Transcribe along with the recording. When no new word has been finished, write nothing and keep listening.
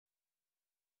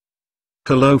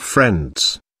Hello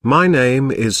friends, my name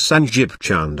is Sanjib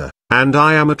Chanda, and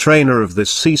I am a trainer of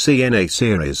this CCNA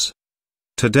series.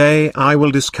 Today I will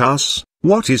discuss,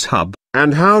 what is hub,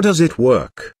 and how does it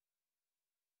work.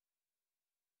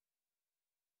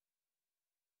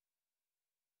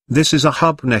 This is a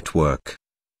hub network.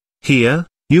 Here,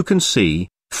 you can see,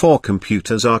 4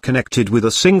 computers are connected with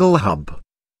a single hub.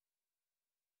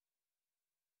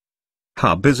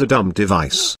 Hub is a dumb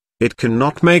device. It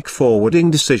cannot make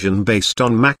forwarding decision based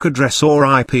on MAC address or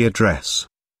IP address.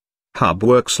 Hub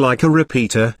works like a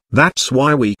repeater, that's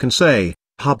why we can say,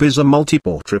 hub is a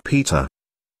multiport repeater.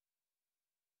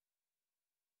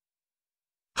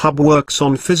 Hub works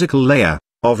on physical layer,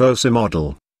 of OSI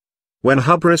model. When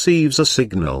hub receives a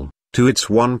signal, to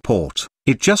its one port,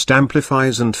 it just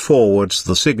amplifies and forwards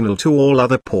the signal to all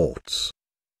other ports.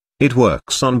 It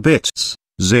works on bits,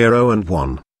 0 and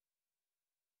 1.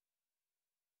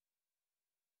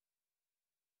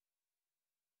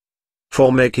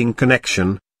 For making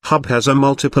connection, hub has a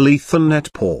multiple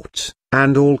Ethernet port,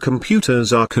 and all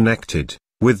computers are connected,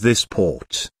 with this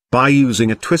port, by using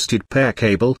a twisted pair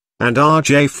cable, and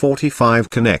RJ45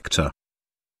 connector.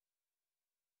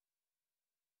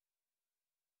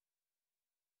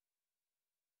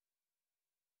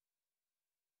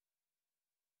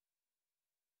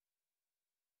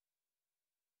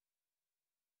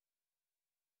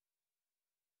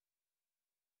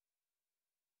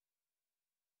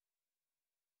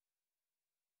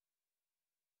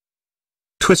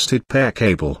 Twisted pair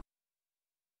cable.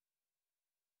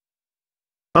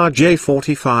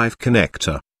 RJ45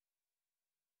 connector.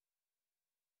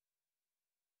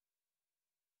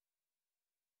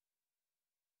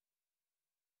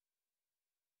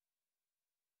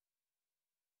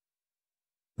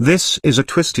 This is a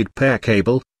twisted pair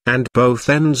cable, and both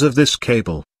ends of this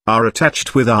cable are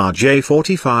attached with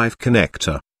RJ45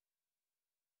 connector.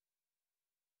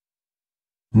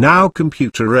 Now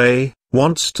computer A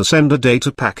wants to send a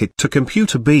data packet to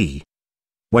computer B.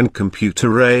 When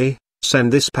computer A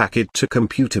send this packet to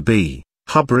computer B,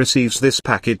 hub receives this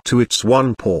packet to its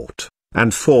one port,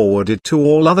 and forward it to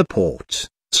all other ports,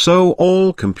 so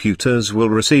all computers will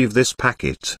receive this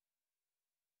packet.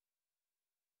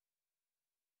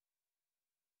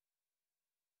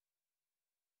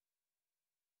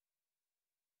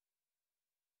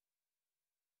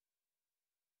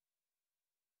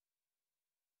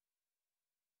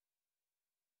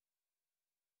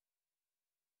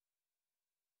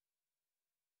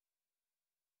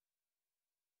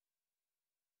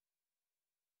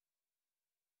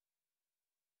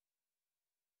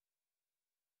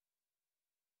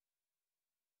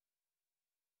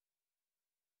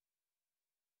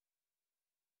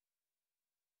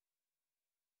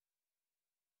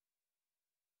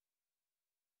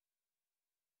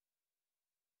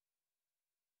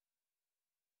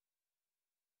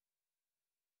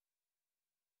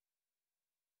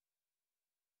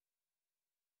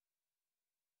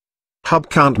 Hub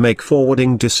can't make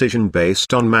forwarding decision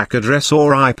based on MAC address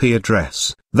or IP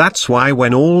address. That's why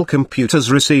when all computers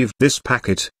receive this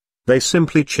packet, they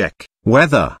simply check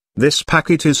whether this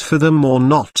packet is for them or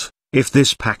not. If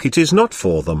this packet is not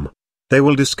for them, they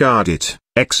will discard it,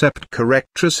 accept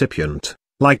correct recipient,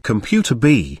 like computer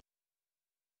B.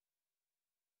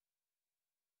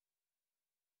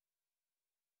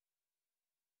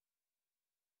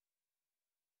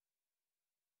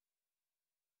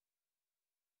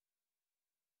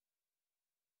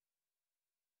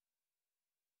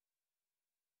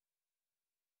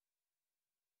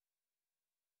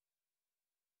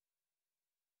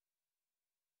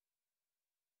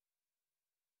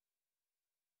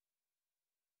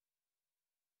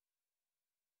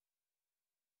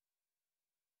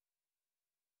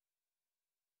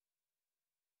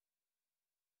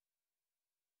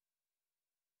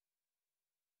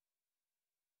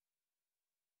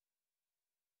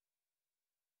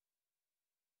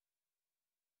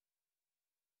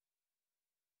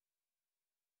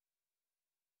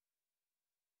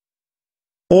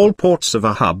 All ports of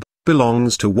a hub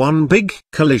belongs to one big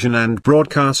collision and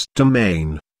broadcast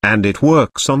domain, and it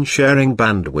works on sharing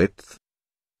bandwidth.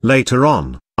 Later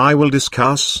on, I will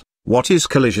discuss what is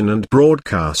collision and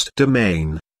broadcast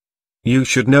domain. You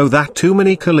should know that too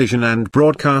many collision and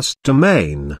broadcast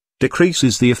domain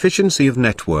decreases the efficiency of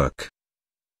network.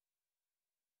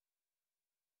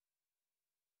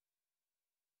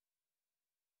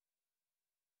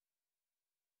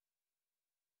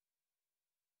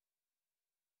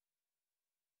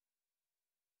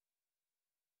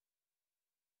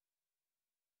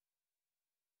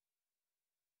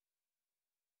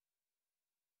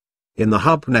 In the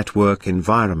hub network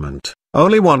environment,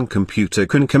 only one computer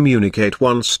can communicate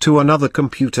once to another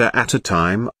computer at a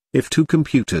time. If two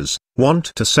computers want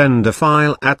to send a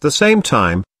file at the same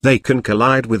time, they can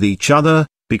collide with each other,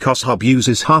 because hub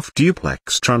uses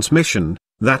half-duplex transmission.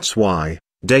 That's why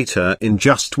data in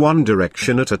just one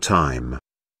direction at a time.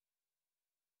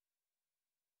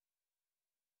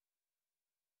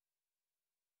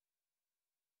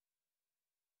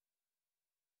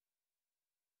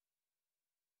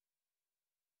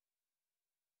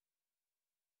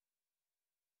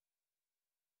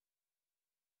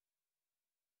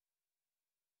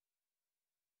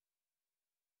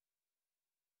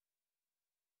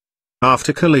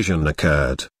 After collision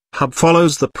occurred, hub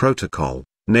follows the protocol,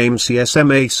 named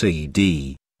CSMA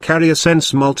CD, carrier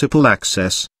sense multiple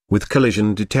access, with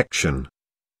collision detection.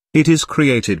 It is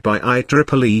created by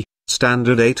IEEE,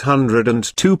 standard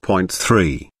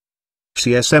 802.3.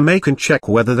 CSMA can check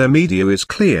whether the media is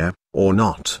clear, or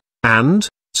not, and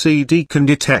CD can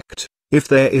detect if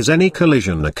there is any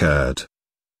collision occurred.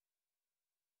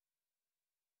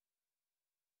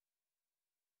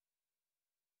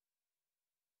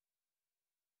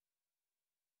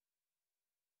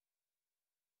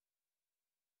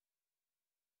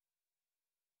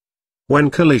 When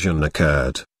collision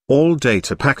occurred, all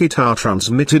data packets are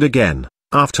transmitted again,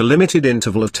 after limited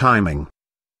interval of timing.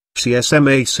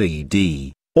 CSMA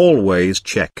CD always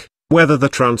check whether the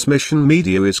transmission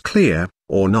media is clear,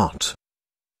 or not.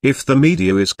 If the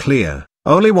media is clear,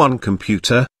 only one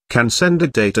computer can send a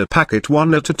data packet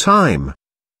one at a time.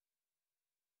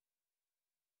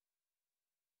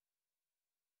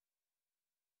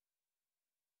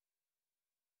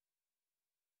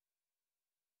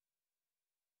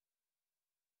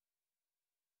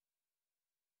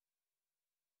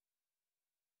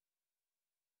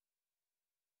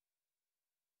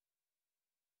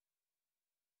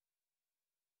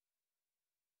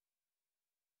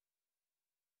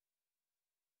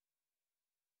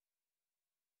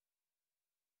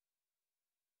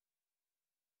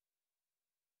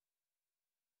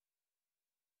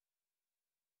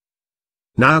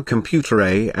 Now computer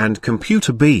A and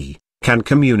computer B can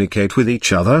communicate with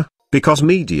each other, because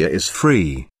media is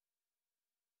free.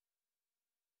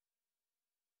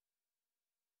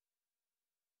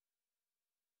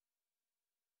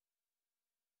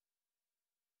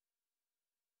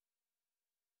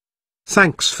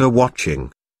 Thanks for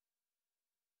watching.